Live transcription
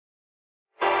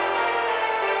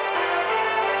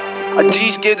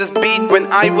Ajish gave this beat when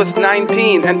I was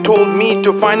 19 and told me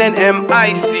to find an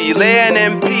MIC, lay an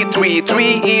MP3.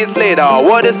 3 years later,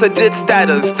 what is Ajith's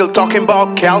status? Still talking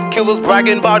about calculus,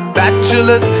 bragging about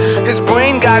bachelors. His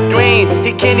brain got drained,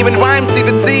 he can't even rhyme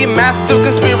C, massive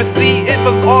conspiracy. It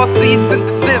was all C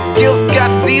synthesis, skills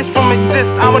got seized from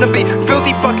exist. I wanna be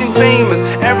filthy fucking famous.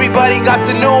 Everybody got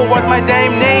to know what my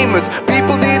damn name is.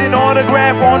 People need an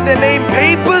autograph on their name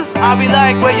papers. I'll be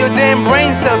like, where your damn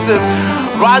brain cells is.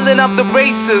 Riling up the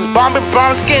races, bombing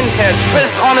brown skinheads, piss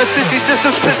on a sissy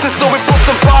system's piston, so we put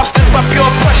some props just by pure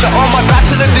pressure on my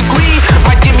bachelor degree.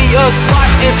 Might give me a spot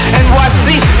in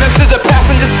NYC, next to the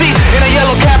passenger seat, in a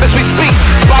yellow cab as we speak.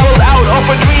 Spiraled out of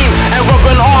a dream, and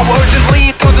rubbing off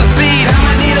urgently to the speed. Now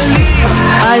I need to leave.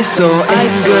 I saw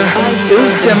anger, ill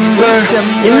temper,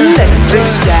 electric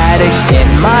static in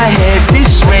my head.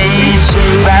 This rage,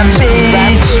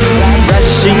 rampage,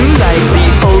 rushing like the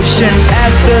ocean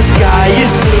as the sky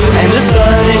is blue and the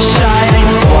sun is shining.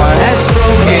 What has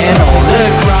broken all the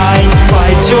grind?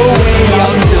 Fight your way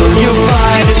out till you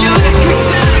find it. Electric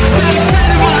static, set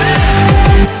in my head.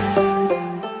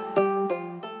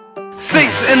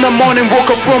 6 in the morning,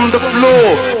 woke up from the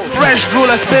floor. Fresh drool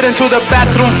I spit into the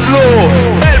bathroom floor.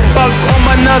 Bed bugs on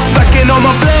my nuts, sucking on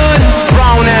my blood.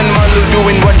 Brown and muddle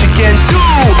doing what you can do.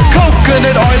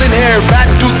 Coconut oil in hair, bad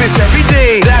toothpaste every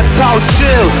day. That's how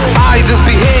chill I just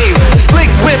behave.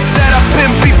 Slick whip that I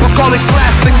pimp, people call it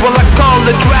classic. Well, I call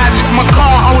it tragic. My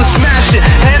car, I will smash it.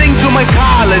 Heading to my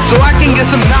college so I can get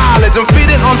some knowledge. I'm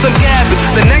feeding on some cabbage.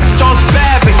 The next Charles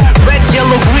Babbage. Red,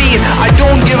 yellow, green, I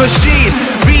don't give a shit.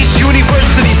 Reach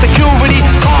university, security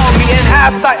call me, and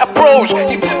as I approach,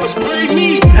 he pepper sprayed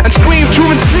me and screamed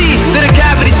truancy. Did a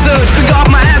cavity search, finger up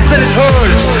my ass and it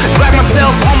hurts. Drag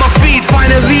myself on my feet,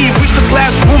 finally reached the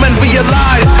classroom and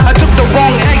realized I took the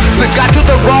wrong exit, got to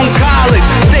the wrong college.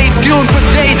 Stay tuned for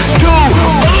day 2.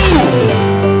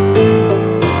 Ooh!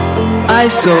 I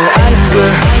saw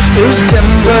anger, ill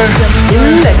temper,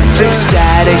 electric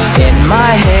static in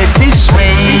my head. This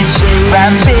rage,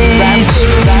 rampage,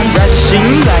 rushing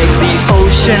like the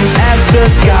ocean as the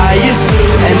sky is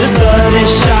blue and the sun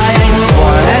is shining.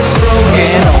 What has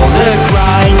broken all the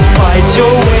grind? Fight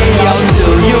your way out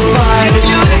till you find it.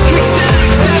 Electric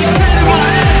static, set in my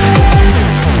head.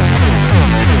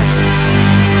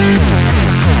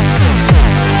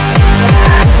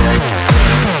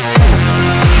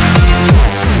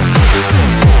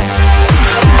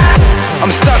 I'm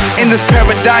stuck in this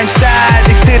paradigm,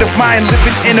 static state of mind,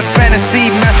 living in a fantasy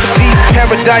masterpiece.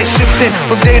 Paradise shifting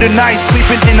from day to night,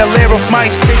 sleeping in a lair of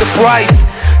mice, pay the price.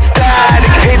 Static,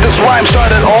 hate this rhyme,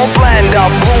 started all planned out,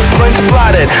 blueprints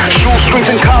plotted, shoestrings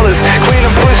and colors, clean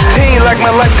and pristine like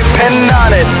my life depended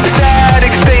on it.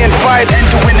 Static, stay and fight,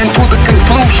 entering into the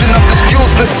conclusion of this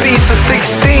useless piece of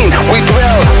 16. We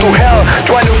dwell through hell,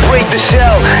 trying to break the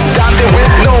shell, down there with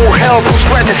no help, who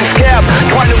scratches his scalp,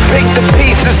 trying to pick the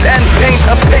pieces and paint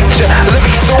a picture.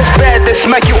 Living so bad they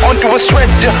smack you onto a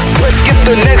stretcher. Press skip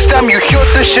the next time you hear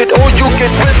the shit, or you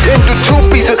get ripped into 2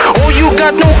 pieces, or you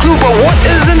got no clue but what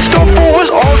is in store for us.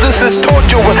 All this is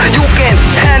torture, you can't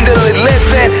handle it, less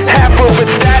than half of it.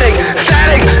 Static,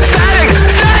 static, static,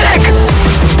 static.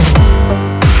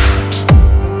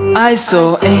 I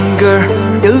saw anger,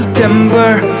 ill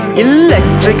temper,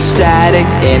 electric static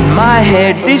in my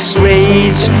head. This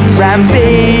rage,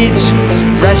 rampage,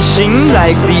 rushing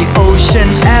like the ocean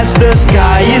as the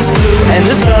sky is blue and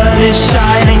the sun is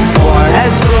shining. What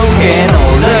has broken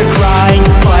all the crying?